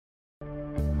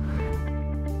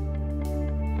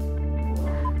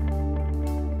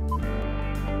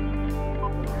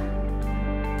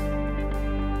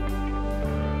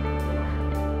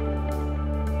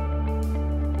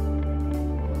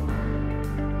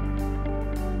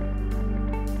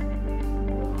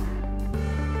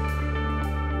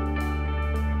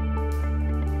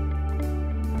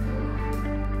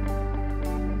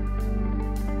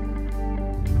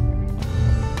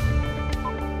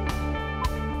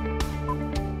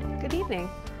evening,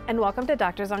 and welcome to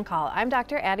Doctors on Call. I'm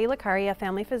Dr. Addie Licari, a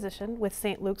family physician with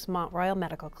St. Luke's Mount Royal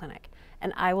Medical Clinic,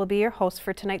 and I will be your host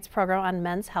for tonight's program on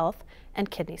men's health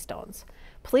and kidney stones.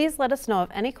 Please let us know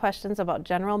of any questions about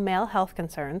general male health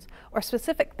concerns or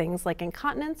specific things like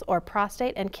incontinence or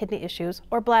prostate and kidney issues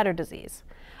or bladder disease.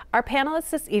 Our panelists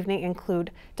this evening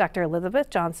include Dr. Elizabeth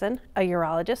Johnson, a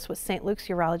urologist with St. Luke's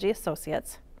Urology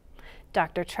Associates,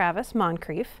 Dr. Travis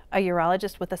Moncrief, a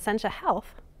urologist with Essentia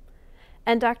Health,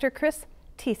 and Dr. Chris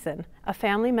Thiessen, a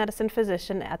family medicine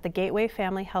physician at the Gateway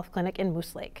Family Health Clinic in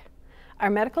Moose Lake. Our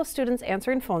medical students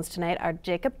answering phones tonight are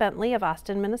Jacob Bentley of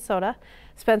Austin, Minnesota,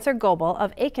 Spencer Goebel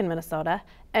of Aiken, Minnesota,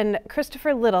 and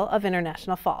Christopher Little of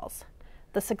International Falls.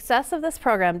 The success of this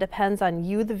program depends on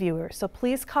you, the viewer, so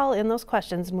please call in those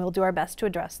questions and we'll do our best to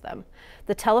address them.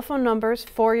 The telephone numbers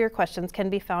for your questions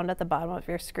can be found at the bottom of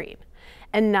your screen.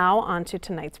 And now on to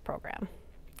tonight's program.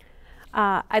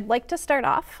 I'd like to start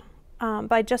off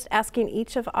by just asking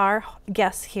each of our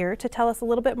guests here to tell us a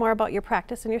little bit more about your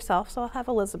practice and yourself, so I'll have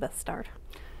Elizabeth start.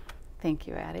 Thank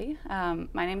you, Addie.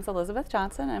 My name is Elizabeth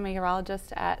Johnson. I'm a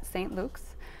urologist at St.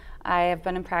 Luke's. I have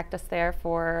been in practice there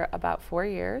for about 4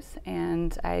 years,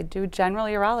 and I do general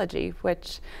urology,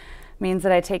 which means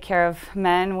that I take care of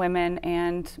men, women,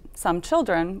 and some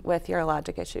children with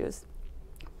urologic issues.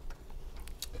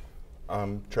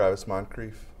 I'm Travis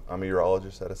Moncrief. I'm a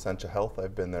urologist at Essentia Health.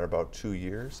 I've been there about 2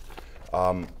 years.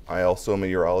 I also am a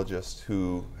urologist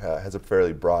who has a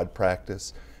fairly broad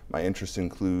practice. My interests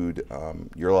include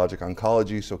urologic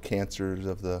oncology, so cancers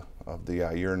of the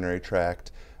urinary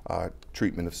tract,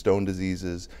 treatment of stone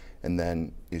diseases, and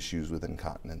then issues with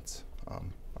incontinence are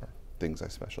things I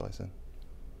specialize in.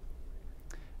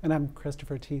 And I'm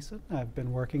Christopher Thiessen. I've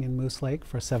been working in Moose Lake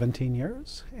for 17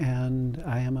 years, and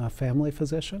I am a family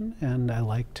physician, and I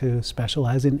like to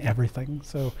specialize in everything.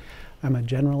 So I'm a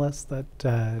generalist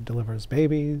that delivers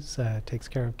babies, takes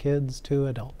care of kids to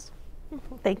adults.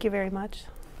 Thank you very much.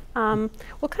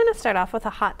 We'll kind of start off with a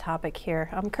hot topic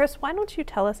here. Chris, why don't you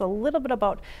tell us a little bit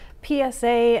about PSA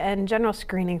and general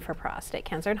screening for prostate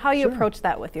cancer and how you approach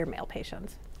that with your male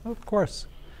patients? Of course.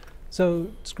 So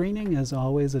screening is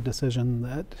always a decision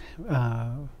that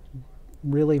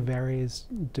really varies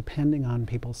depending on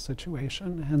people's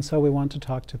situation. And so we want to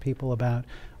talk to people about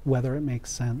whether it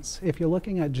makes sense. If you're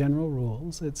looking at general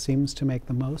rules, it seems to make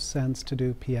the most sense to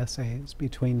do PSAs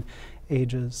between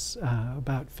ages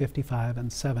about 55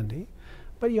 and 70.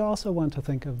 But you also want to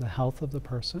think of the health of the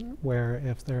person, where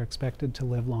if they're expected to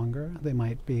live longer, they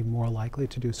might be more likely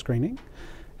to do screening.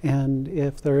 And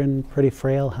if they're in pretty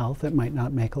frail health, it might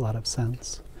not make a lot of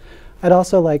sense. I'd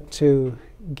also like to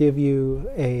give you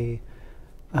a,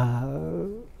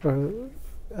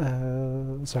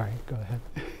 sorry, go ahead.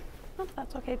 Oh,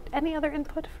 that's okay. Any other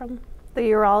input from the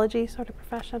urology sort of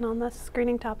profession on this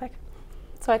screening topic?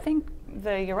 So I think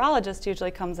the urologist usually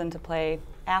comes into play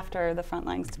after the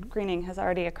frontline screening has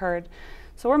already occurred.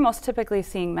 So we're most typically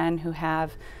seeing men who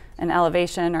have an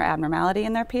elevation or abnormality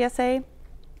in their PSA.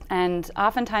 And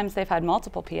oftentimes they've had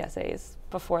multiple PSAs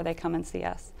before they come and see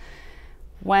us.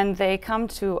 When they come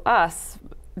to us,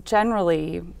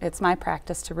 generally it's my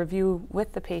practice to review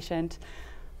with the patient,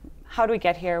 how do we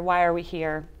get here, why are we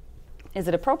here, is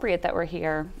it appropriate that we're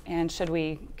here, and should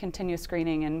we continue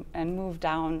screening and move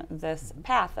down this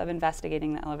path of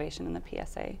investigating the elevation in the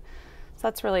PSA. So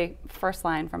that's really first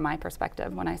line from my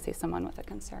perspective when I see someone with a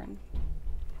concern.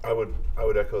 I would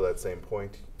echo that same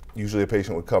point. Usually a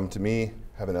patient would come to me,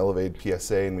 have an elevated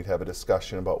PSA, and we'd have a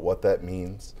discussion about what that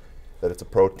means, that it's a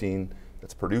protein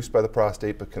that's produced by the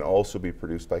prostate but can also be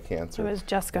produced by cancer. I was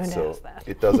just going to ask that.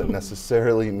 It doesn't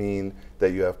necessarily mean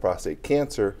that you have prostate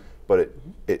cancer, but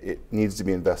it needs to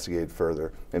be investigated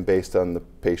further. And based on the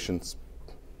patient's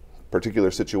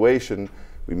particular situation,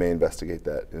 we may investigate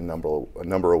that in a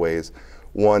number of ways.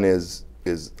 One is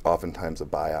oftentimes a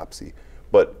biopsy.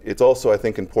 But it's also, I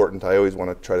think, important, I always want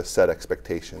to try to set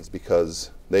expectations,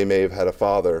 because they may have had a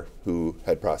father who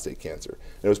had prostate cancer.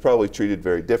 And it was probably treated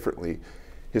very differently.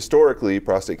 Historically,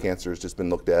 prostate cancer has just been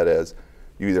looked at as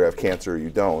you either have cancer or you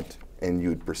don't, and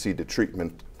you'd proceed to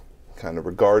treatment kind of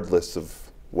regardless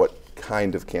of what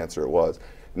kind of cancer it was.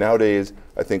 Nowadays,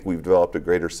 I think we've developed a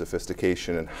greater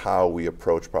sophistication in how we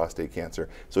approach prostate cancer.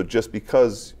 So just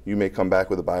because you may come back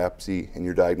with a biopsy and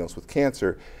you're diagnosed with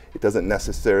cancer, it doesn't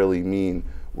necessarily mean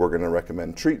we're going to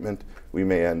recommend treatment. We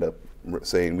may end up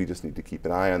saying we just need to keep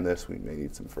an eye on this, we may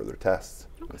need some further tests.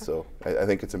 Okay. And so I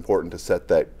think it's important to set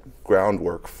that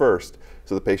groundwork first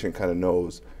so the patient kind of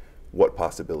knows what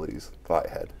possibilities lie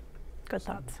ahead. Good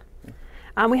thoughts.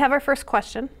 We have our first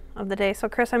question of the day. So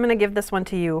Chris, I'm going to give this one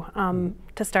to you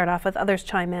to start off with. Others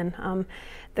chime in.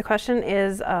 The question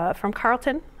is from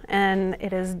Carlton, and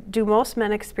it is, do most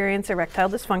men experience erectile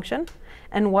dysfunction,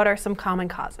 and what are some common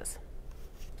causes?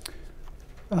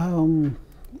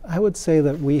 I would say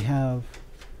that we have,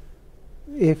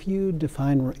 if you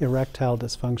define erectile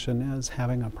dysfunction as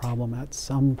having a problem at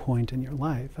some point in your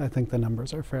life, I think the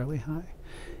numbers are fairly high.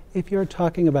 If you're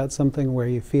talking about something where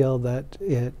you feel that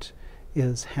it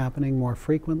is happening more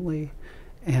frequently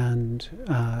and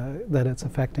that it's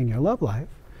affecting your love life,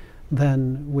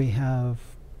 then we have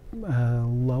a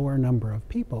lower number of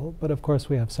people, but of course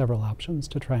we have several options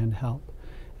to try and help.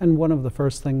 And one of the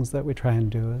first things that we try and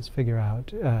do is figure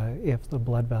out if the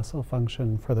blood vessel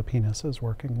function for the penis is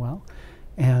working well,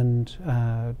 and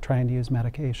trying to use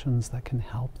medications that can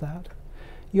help that.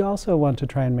 You also want to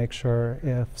try and make sure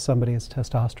if somebody's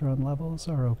testosterone levels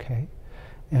are okay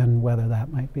and whether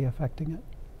that might be affecting it.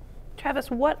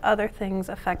 Travis, what other things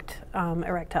affect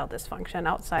erectile dysfunction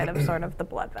outside of sort of the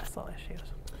blood vessel issues?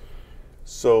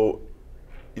 So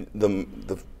the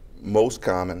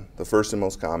first and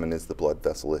most common is the blood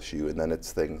vessel issue, and then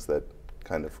it's things that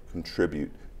kind of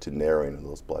contribute to narrowing of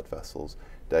those blood vessels.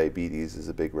 Diabetes is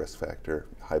a big risk factor.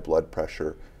 High blood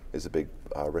pressure is a big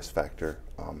risk factor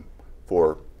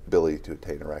for ability to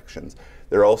attain erections.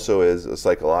 There also is a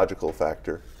psychological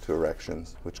factor to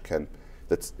erections, which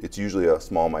it's usually a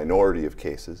small minority of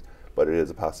cases, but it is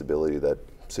a possibility that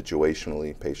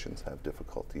situationally patients have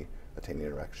difficulty attaining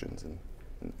erections, and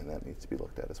that needs to be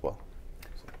looked at as well.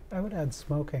 I would add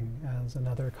smoking as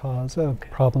another cause of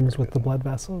problems with the blood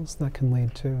vessels that can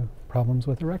lead to problems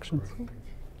with erections.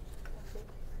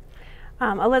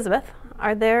 Elizabeth,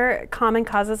 are there common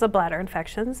causes of bladder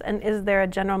infections, and is there a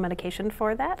general medication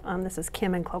for that? This is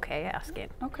Kim and Cloquet asking.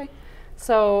 Okay,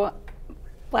 so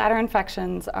bladder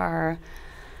infections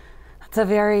it's a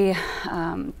very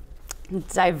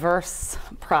diverse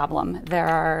problem. There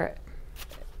are,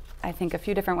 I think, a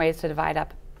few different ways to divide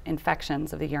up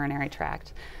infections of the urinary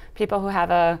tract. People who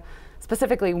have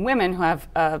specifically women who have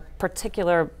a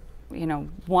particular,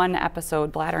 one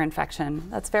episode bladder infection,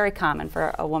 that's very common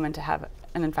for a woman to have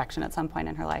an infection at some point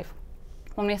in her life.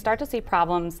 When we start to see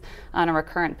problems on a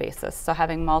recurrent basis, so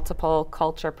having multiple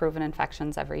culture-proven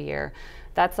infections every year,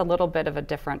 that's a little bit of a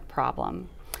different problem.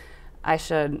 I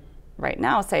should right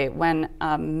now say when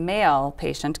a male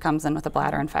patient comes in with a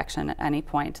bladder infection at any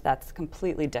point, that's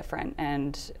completely different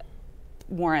and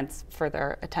warrants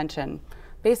further attention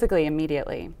basically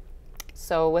immediately.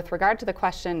 So with regard to the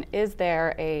question, is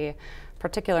there a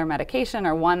particular medication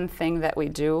or one thing that we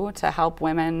do to help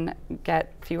women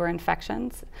get fewer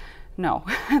infections? No,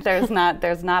 there's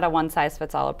not a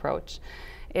one-size-fits-all approach.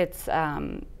 It's,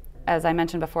 as I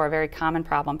mentioned before, a very common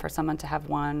problem for someone to have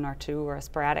one or two or a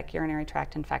sporadic urinary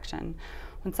tract infection.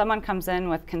 When someone comes in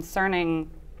with concerning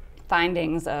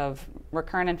findings of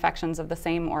recurrent infections of the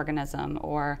same organism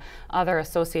or other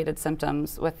associated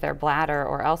symptoms with their bladder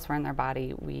or elsewhere in their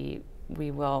body, we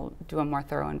will do a more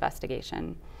thorough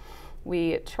investigation.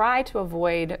 We try to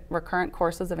avoid recurrent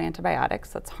courses of antibiotics.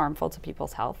 That's harmful to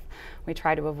people's health. We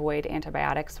try to avoid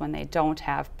antibiotics when they don't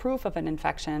have proof of an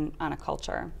infection on a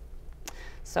culture.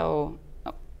 So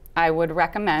I would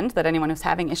recommend that anyone who's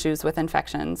having issues with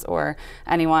infections or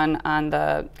anyone on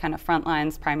the kind of front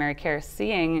lines primary care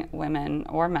seeing women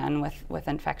or men with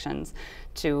infections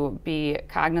to be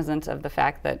cognizant of the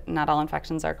fact that not all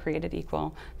infections are created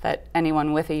equal, that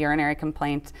anyone with a urinary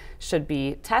complaint should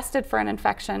be tested for an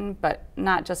infection, but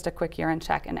not just a quick urine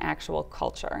check, an actual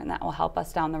culture, and that will help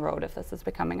us down the road if this is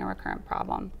becoming a recurrent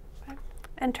problem.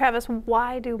 And Travis,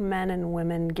 why do men and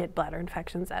women get bladder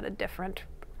infections at a different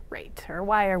rate, or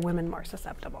why are women more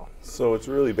susceptible? So it's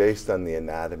really based on the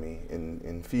anatomy.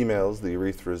 In females, the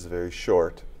urethra is very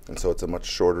short, and so it's a much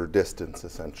shorter distance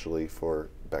essentially for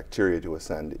bacteria to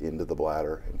ascend into the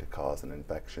bladder and to cause an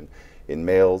infection. In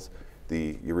males,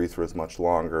 the urethra is much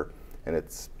longer, and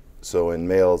so in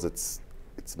males it's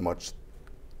much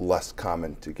less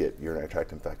common to get urinary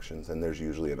tract infections, and there's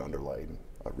usually an underlying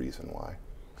reason why.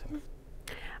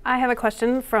 I have a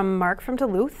question from Mark from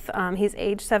Duluth. He's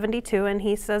age 72, and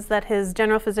he says that his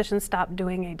general physician stopped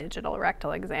doing a digital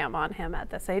rectal exam on him at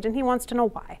this age, and he wants to know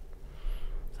why.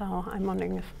 So I'm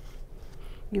wondering if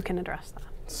you can address that.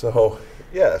 So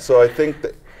yeah, so I think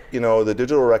that the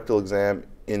digital rectal exam,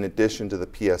 in addition to the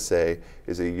PSA,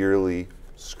 is a yearly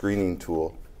screening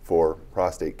tool for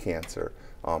prostate cancer.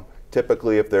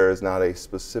 Typically, if there is not a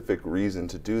specific reason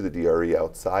to do the DRE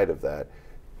outside of that,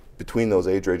 between those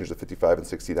age ranges of 55 and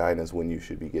 69 is when you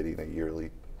should be getting a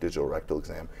yearly digital rectal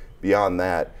exam. Beyond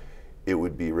that, it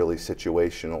would be really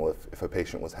situational if a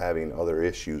patient was having other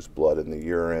issues, blood in the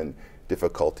urine,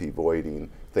 difficulty voiding,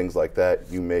 things like that,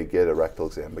 you may get a rectal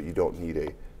exam, but you don't need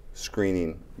a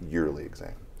screening yearly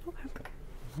exam.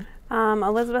 Okay.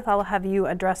 Elizabeth, I'll have you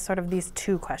address sort of these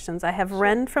two questions. I have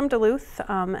Ren from Duluth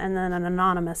and then an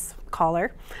anonymous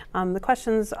caller. The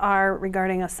questions are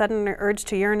regarding a sudden urge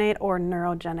to urinate or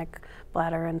neurogenic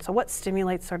bladder. And so what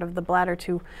stimulates sort of the bladder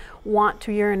to want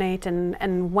to urinate,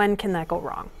 and when can that go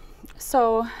wrong?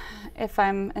 So if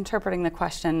I'm interpreting the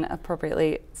question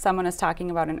appropriately, someone is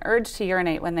talking about an urge to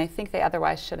urinate when they think they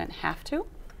otherwise shouldn't have to.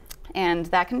 And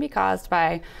that can be caused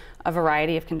by a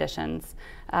variety of conditions.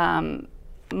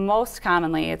 Most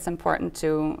commonly, it's important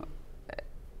to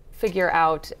figure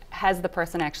out, has the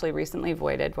person actually recently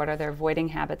voided? What are their voiding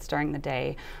habits during the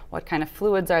day? What kind of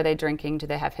fluids are they drinking? Do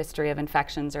they have history of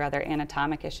infections or other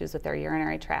anatomic issues with their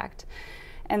urinary tract?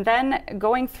 And then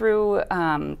going through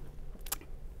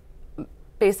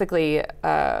basically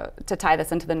to tie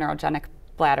this into the neurogenic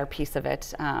bladder piece of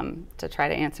it, to try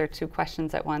to answer two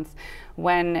questions at once.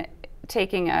 When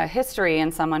taking a history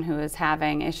in someone who is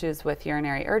having issues with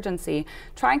urinary urgency,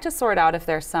 trying to sort out if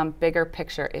there's some bigger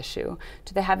picture issue.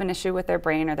 Do they have an issue with their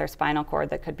brain or their spinal cord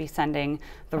that could be sending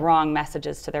the wrong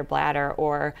messages to their bladder,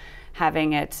 or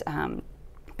having it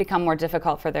become more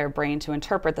difficult for their brain to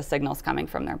interpret the signals coming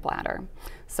from their bladder?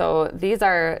 So these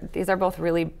are both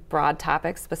really broad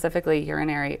topics, specifically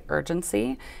urinary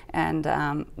urgency,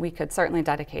 and we could certainly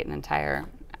dedicate an entire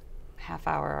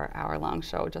half-hour or hour-long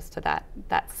show just to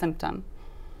that symptom.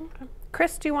 Okay.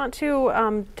 Chris, do you want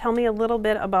to tell me a little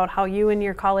bit about how you and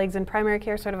your colleagues in primary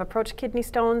care sort of approach kidney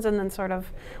stones, and then sort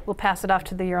of we'll pass it off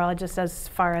to the urologist as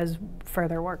far as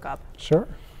further workup? Sure.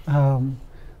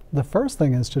 The first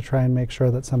thing is to try and make sure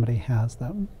that somebody has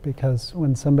them, because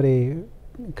when somebody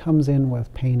comes in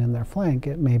with pain in their flank,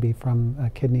 it may be from a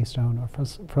kidney stone or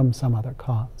from some other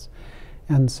cause.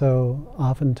 And so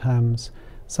oftentimes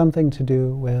something to do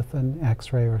with an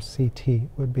X-ray or CT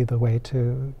would be the way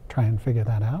to try and figure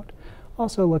that out.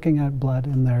 Also looking at blood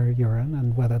in their urine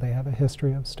and whether they have a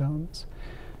history of stones.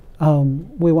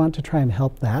 We want to try and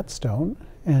help that stone,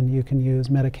 and you can use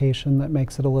medication that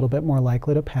makes it a little bit more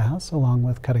likely to pass, along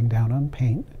with cutting down on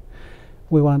pain.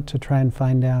 We want to try and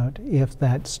find out if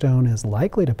that stone is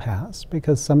likely to pass,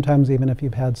 because sometimes even if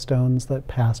you've had stones that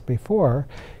passed before,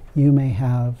 you may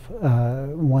have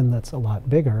one that's a lot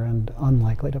bigger and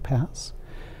unlikely to pass.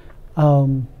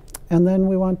 And then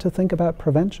we want to think about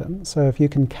prevention. So if you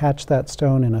can catch that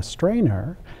stone in a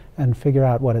strainer and figure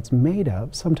out what it's made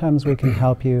of, sometimes we can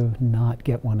help you not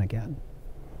get one again.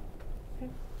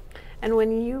 Okay. And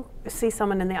when you see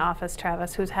someone in the office,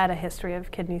 Travis, who's had a history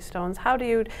of kidney stones,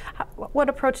 what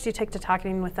approach do you take to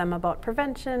talking with them about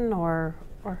prevention or?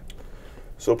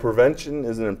 So prevention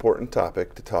is an important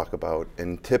topic to talk about,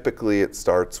 and typically it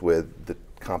starts with the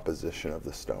composition of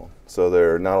the stone. So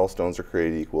not all stones are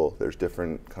created equal. There's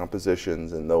different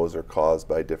compositions, and those are caused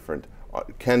by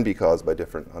can be caused by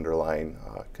different underlying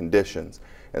conditions.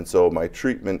 And so my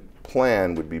treatment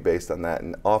plan would be based on that.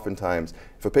 And oftentimes,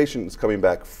 if a patient is coming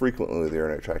back frequently with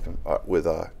urinary tract with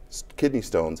kidney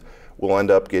stones, we'll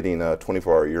end up getting a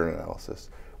 24-hour urine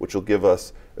analysis, which will give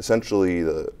us essentially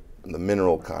the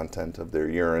mineral content of their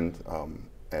urine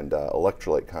and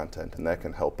electrolyte content, and that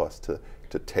can help us to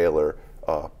tailor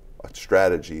a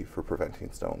strategy for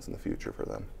preventing stones in the future for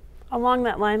them. Along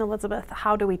that line, Elizabeth,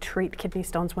 how do we treat kidney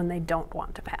stones when they don't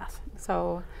want to pass?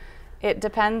 So it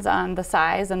depends on the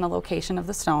size and the location of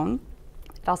the stone.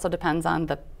 It also depends on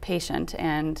the patient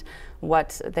and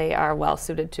what they are well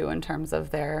suited to in terms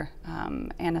of their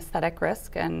anesthetic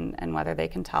risk and whether they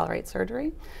can tolerate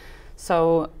surgery.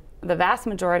 So the vast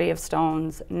majority of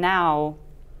stones now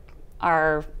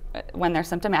are, when they're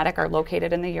symptomatic, are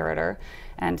located in the ureter,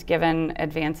 and given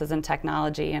advances in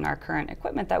technology and our current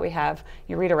equipment that we have,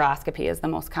 ureteroscopy is the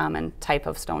most common type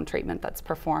of stone treatment that's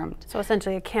performed. So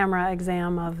essentially a camera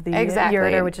exam of the Exactly.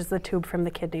 ureter, which is the tube from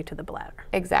the kidney to the bladder.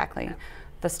 Exactly. Yeah.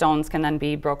 The stones can then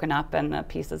be broken up and the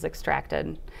pieces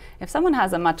extracted. If someone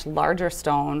has a much larger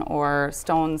stone, or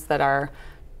stones that are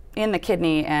in the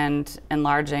kidney and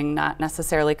enlarging, not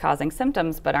necessarily causing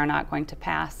symptoms, but are not going to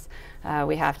pass,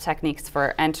 we have techniques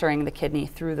for entering the kidney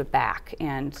through the back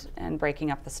and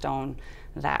breaking up the stone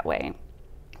that way.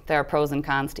 There are pros and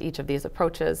cons to each of these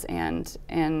approaches, and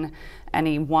in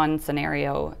any one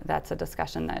scenario, that's a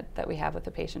discussion that we have with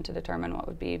the patient to determine what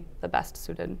would be the best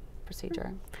suited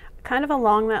procedure. Kind of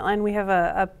along that line, we have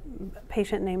a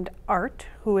patient named Art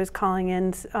who is calling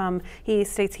in. He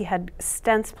states he had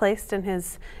stents placed in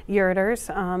his ureters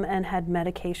and had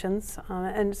medications,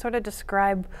 and sort of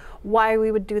describe why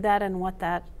we would do that and what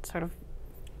that sort of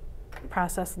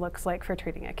process looks like for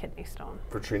treating a kidney stone.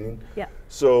 For treating? Yeah.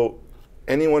 So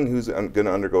anyone who's going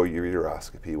to undergo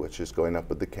ureteroscopy, which is going up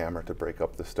with the camera to break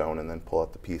up the stone and then pull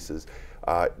out the pieces,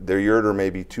 Their ureter may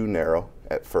be too narrow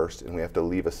at first, and we have to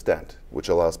leave a stent, which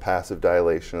allows passive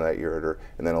dilation of that ureter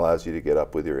and then allows you to get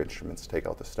up with your instruments to take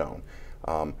out the stone.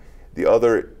 The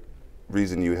other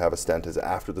reason you have a stent is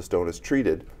after the stone is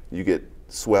treated, you get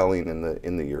swelling in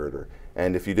the ureter.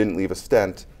 And if you didn't leave a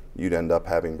stent, you'd end up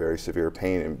having very severe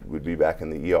pain and would be back in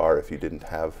the ER if you didn't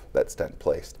have that stent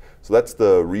placed. So that's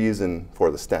the reason for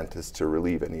the stent, is to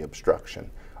relieve any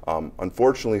obstruction.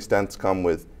 Unfortunately, stents come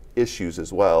with issues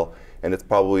as well, and it's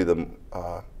probably the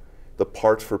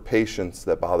part for patients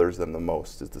that bothers them the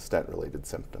most is the stent-related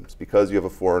symptoms. Because you have a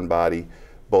foreign body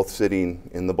both sitting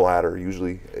in the bladder,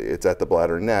 usually it's at the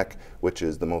bladder neck, which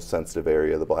is the most sensitive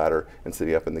area of the bladder, and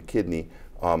sitting up in the kidney.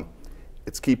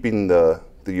 It's keeping the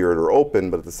ureter open,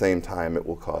 but at the same time it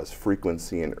will cause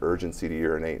frequency and urgency to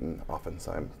urinate, and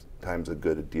oftentimes a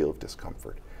good deal of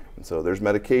discomfort. And so there's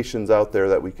medications out there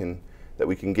that we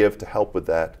can give to help with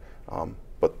that,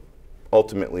 but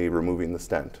ultimately removing the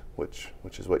stent, which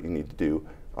is what you need to do,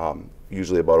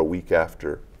 usually about a week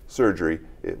after surgery,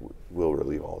 it will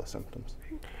relieve all the symptoms.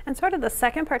 And sort of the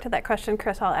second part to that question,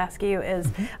 Chris, I'll ask you is,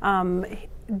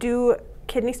 do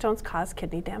kidney stones cause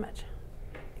kidney damage?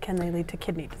 Can they lead to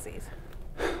kidney disease?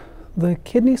 The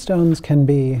kidney stones can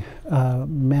be a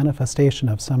manifestation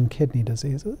of some kidney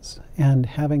diseases, and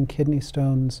having kidney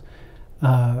stones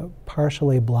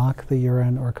partially block the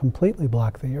urine or completely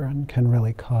block the urine can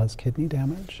really cause kidney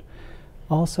damage.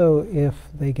 Also, if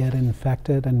they get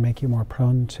infected and make you more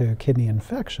prone to kidney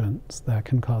infections, that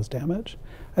can cause damage.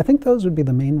 I think those would be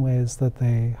the main ways that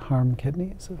they harm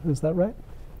kidneys. Is that right?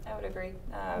 I would agree.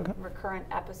 Okay. Recurrent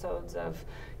episodes of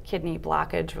kidney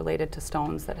blockage related to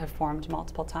stones that have formed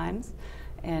multiple times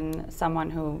in someone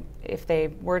who, if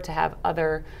they were to have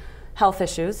other health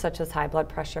issues such as high blood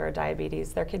pressure or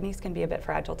diabetes, their kidneys can be a bit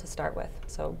fragile to start with.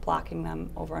 So blocking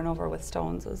them over and over with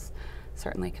stones is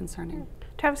certainly concerning.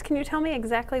 Travis, can you tell me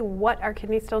exactly what are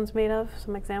kidney stones made of?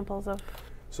 Some examples of?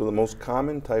 So the most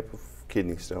common type of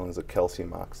kidney stone is a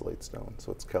calcium oxalate stone.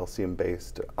 So it's calcium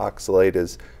based. Oxalate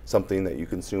is something that you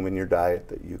consume in your diet,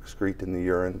 that you excrete in the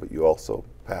urine, but you also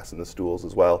pass in the stools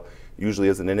as well. Usually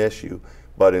isn't an issue,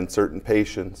 but in certain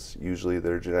patients, usually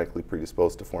they're genetically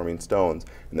predisposed to forming stones,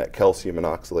 and that calcium and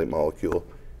oxalate molecule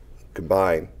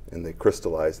combine and they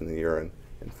crystallize in the urine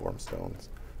and form stones.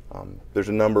 There's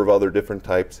a number of other different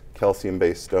types.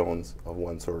 Calcium-based stones of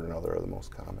one sort or another are the most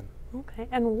common. Okay,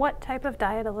 and what type of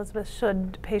diet, Elizabeth,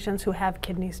 should patients who have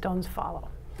kidney stones follow?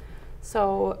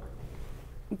 So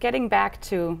getting back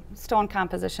to stone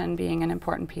composition being an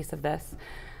important piece of this,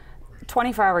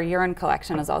 24-hour urine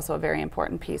collection is also a very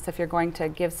important piece. If you're going to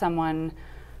give someone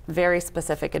very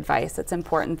specific advice, it's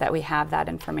important that we have that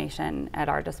information at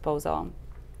our disposal.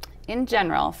 In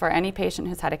general, for any patient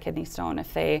who's had a kidney stone,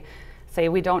 if they say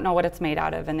we don't know what it's made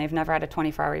out of and they've never had a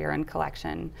 24-hour urine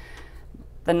collection,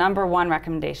 the number one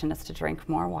recommendation is to drink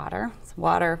more water. So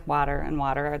water, water, and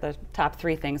water are the top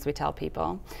three things we tell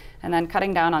people. And then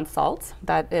cutting down on salt,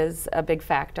 that is a big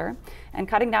factor. And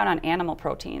cutting down on animal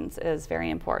proteins is very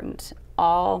important.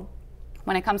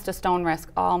 When it comes to stone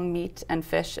risk, all meat and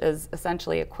fish is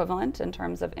essentially equivalent in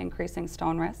terms of increasing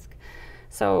stone risk.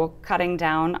 So cutting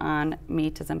down on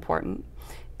meat is important.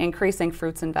 Increasing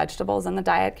fruits and vegetables in the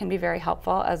diet can be very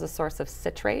helpful as a source of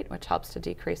citrate, which helps to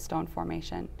decrease stone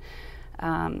formation.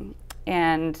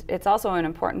 And it's also an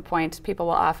important point. People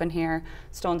will often hear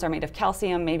stones are made of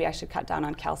calcium, maybe I should cut down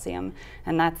on calcium.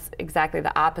 And that's exactly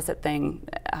the opposite thing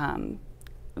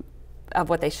of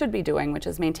what they should be doing, which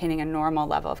is maintaining a normal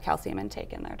level of calcium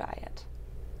intake in their diet.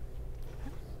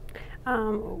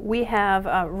 We have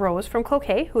Rose from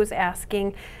Cloquet who's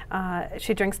asking,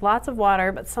 she drinks lots of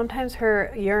water, but sometimes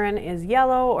her urine is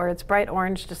yellow or it's bright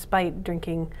orange despite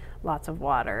drinking lots of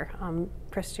water.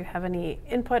 Chris, do you have any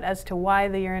input as to why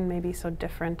the urine may be so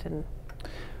different in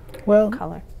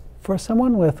color? For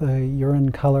someone with a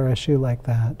urine color issue like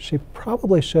that, she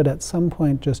probably should at some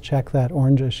point just check that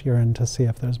orangish urine to see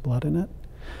if there's blood in it.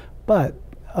 But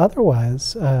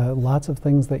otherwise, lots of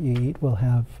things that you eat will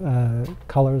have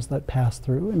colors that pass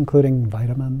through, including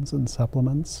vitamins and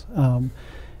supplements.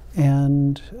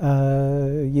 And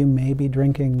you may be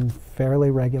drinking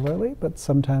fairly regularly, but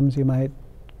sometimes you might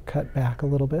cut back a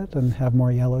little bit and have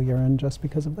more yellow urine just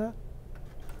because of that.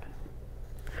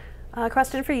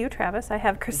 Question for you, Travis. I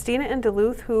have Christina in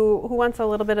Duluth who wants a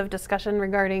little bit of discussion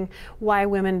regarding why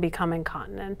women become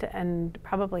incontinent, and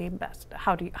probably best,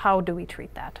 how do we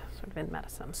treat that sort of in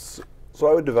medicine? So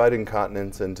I would divide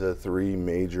incontinence into three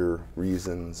major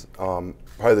reasons.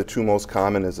 Probably the two most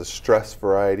common is a stress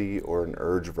variety or an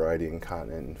urge variety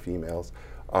incontinent in females.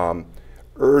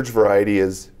 Urge variety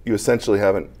is you essentially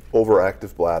have an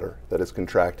overactive bladder that is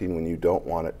contracting when you don't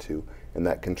want it to, and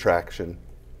that contraction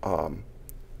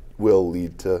will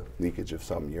lead to leakage of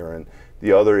some urine.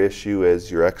 The other issue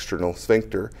is your external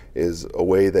sphincter is a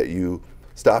way that you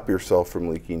stop yourself from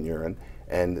leaking urine,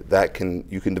 and that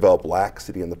you can develop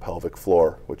laxity in the pelvic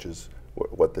floor, which is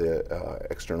what the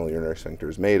external urinary sphincter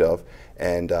is made of,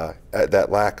 and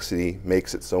that laxity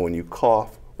makes it so when you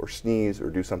cough or sneeze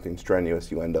or do something strenuous,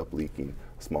 you end up leaking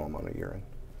a small amount of urine.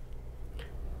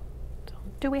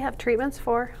 Do we have treatments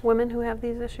for women who have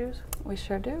these issues? We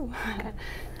sure do. Okay.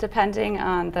 Depending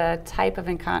on the type of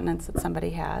incontinence that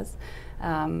somebody has,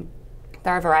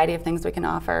 there are a variety of things we can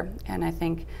offer, and I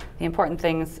think the important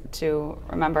things to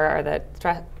remember are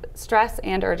that stress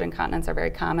and urge incontinence are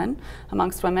very common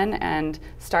amongst women, and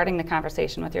starting the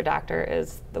conversation with your doctor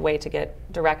is the way to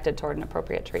get directed toward an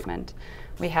appropriate treatment.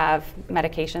 We have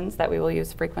medications that we will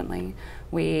use frequently.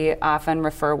 We often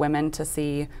refer women to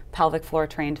see pelvic floor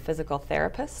trained physical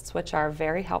therapists, which are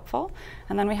very helpful.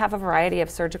 And then we have a variety of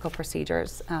surgical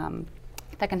procedures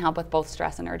that can help with both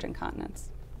stress and urge incontinence.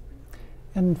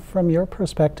 And from your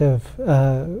perspective,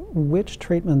 which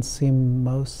treatments seem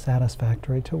most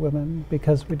satisfactory to women?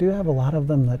 Because we do have a lot of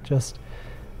them that just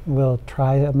will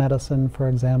try a medicine, for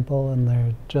example, and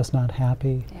they're just not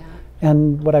happy. Yeah.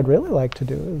 And what I'd really like to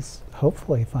do is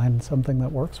hopefully find something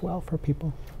that works well for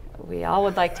people. We all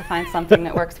would like to find something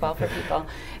that works well for people.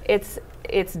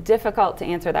 It's difficult to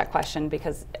answer that question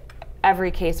because every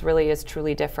case really is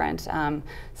truly different.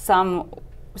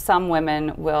 Some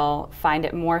women will find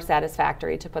it more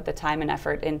satisfactory to put the time and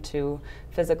effort into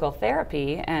physical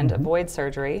therapy and avoid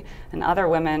surgery, and other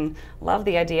women love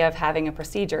the idea of having a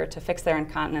procedure to fix their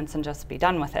incontinence and just be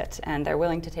done with it, and they're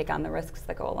willing to take on the risks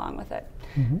that go along with it.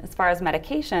 As far as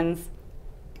medications,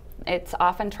 it's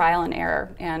often trial and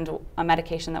error, and a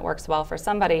medication that works well for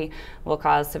somebody will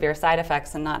cause severe side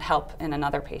effects and not help in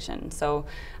another patient. So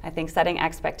I think setting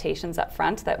expectations up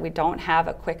front that we don't have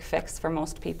a quick fix for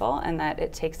most people and that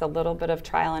it takes a little bit of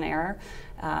trial and error,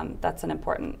 that's an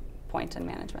important point in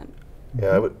management.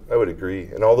 Yeah, I would agree.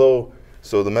 And although,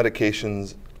 so the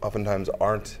medications oftentimes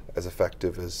aren't as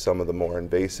effective as some of the more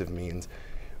invasive means,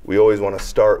 we always want to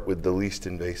start with the least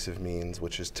invasive means,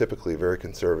 which is typically very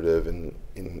conservative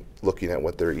in looking at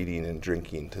what they're eating and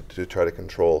drinking to try to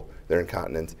control their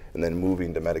incontinence, and then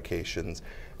moving to medications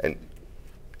and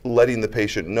letting the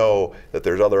patient know that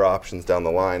there's other options down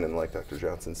the line. And like Dr.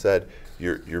 Johnson said,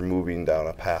 you're moving down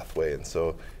a pathway. And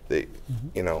so they,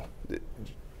 you know,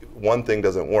 one thing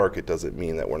doesn't work, it doesn't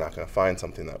mean that we're not going to find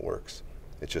something that works.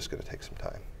 It's just going to take some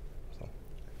time.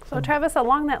 So Travis,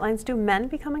 along that lines, do men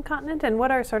become incontinent, and what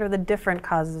are sort of the different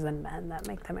causes in men that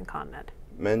make them incontinent?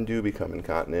 Men do become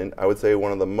incontinent. I would say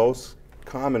one of the most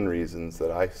common reasons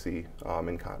that I see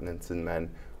incontinence in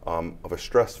men of a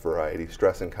stress variety,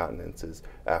 stress incontinence, is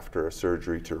after a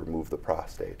surgery to remove the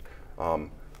prostate.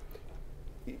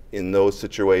 In those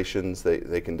situations,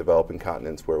 they can develop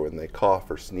incontinence where when they cough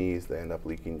or sneeze, they end up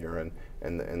leaking urine,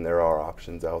 and there are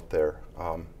options out there,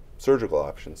 surgical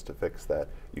options to fix that.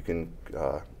 You can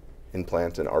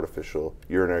implant an artificial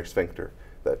urinary sphincter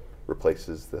that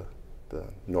replaces the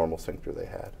normal sphincter they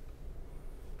had.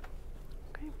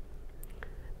 Okay.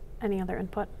 Any other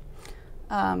input?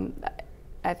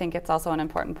 I think it's also an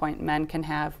important point. Men can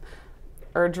have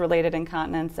urge-related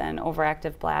incontinence and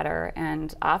overactive bladder,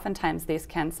 and oftentimes these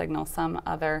can signal some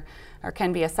other, or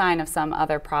can be a sign of some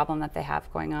other problem that they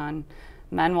have going on.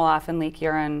 Men will often leak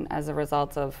urine as a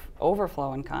result of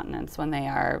overflow incontinence when they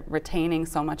are retaining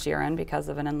so much urine because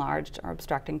of an enlarged or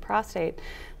obstructing prostate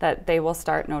that they will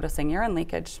start noticing urine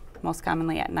leakage, most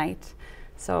commonly at night.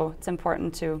 So it's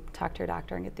important to talk to your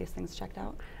doctor and get these things checked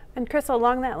out. And Chris,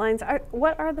 along that lines,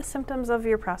 what are the symptoms of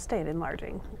your prostate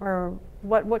enlarging? Or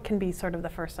what can be sort of the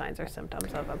first signs or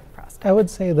symptoms of a prostate? I would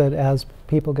say that as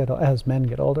men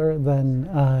get older,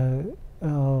 then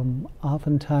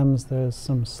oftentimes there's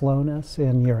some slowness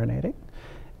in urinating.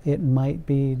 It might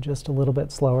be just a little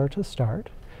bit slower to start,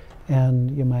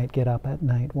 and you might get up at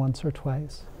night once or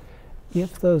twice.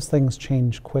 If those things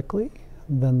change quickly,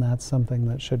 then that's something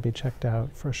that should be checked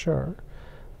out for sure.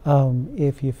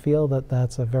 If you feel that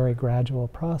that's a very gradual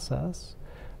process,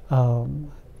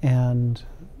 and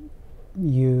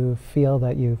you feel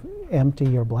that you empty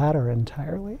your bladder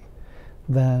entirely,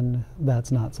 then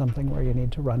that's not something where you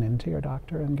need to run into your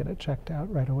doctor and get it checked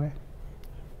out right away.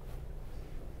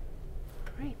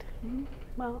 Great.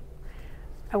 Well,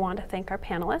 I want to thank our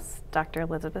panelists, Dr.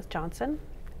 Elizabeth Johnson,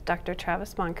 Dr.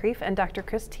 Travis Moncrief, and Dr.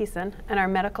 Chris Thiessen, and our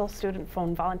medical student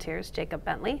phone volunteers, Jacob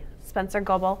Bentley, Spencer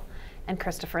Goebel, and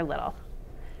Christopher Little.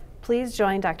 Please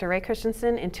join Dr. Ray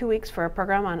Christensen in 2 weeks for a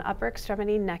program on upper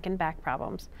extremity, neck, and back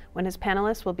problems, when his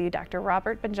panelists will be Dr.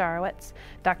 Robert Benjarowitz,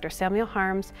 Dr. Samuel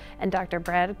Harms, and Dr.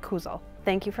 Brad Kuzel.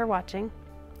 Thank you for watching,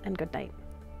 and good night.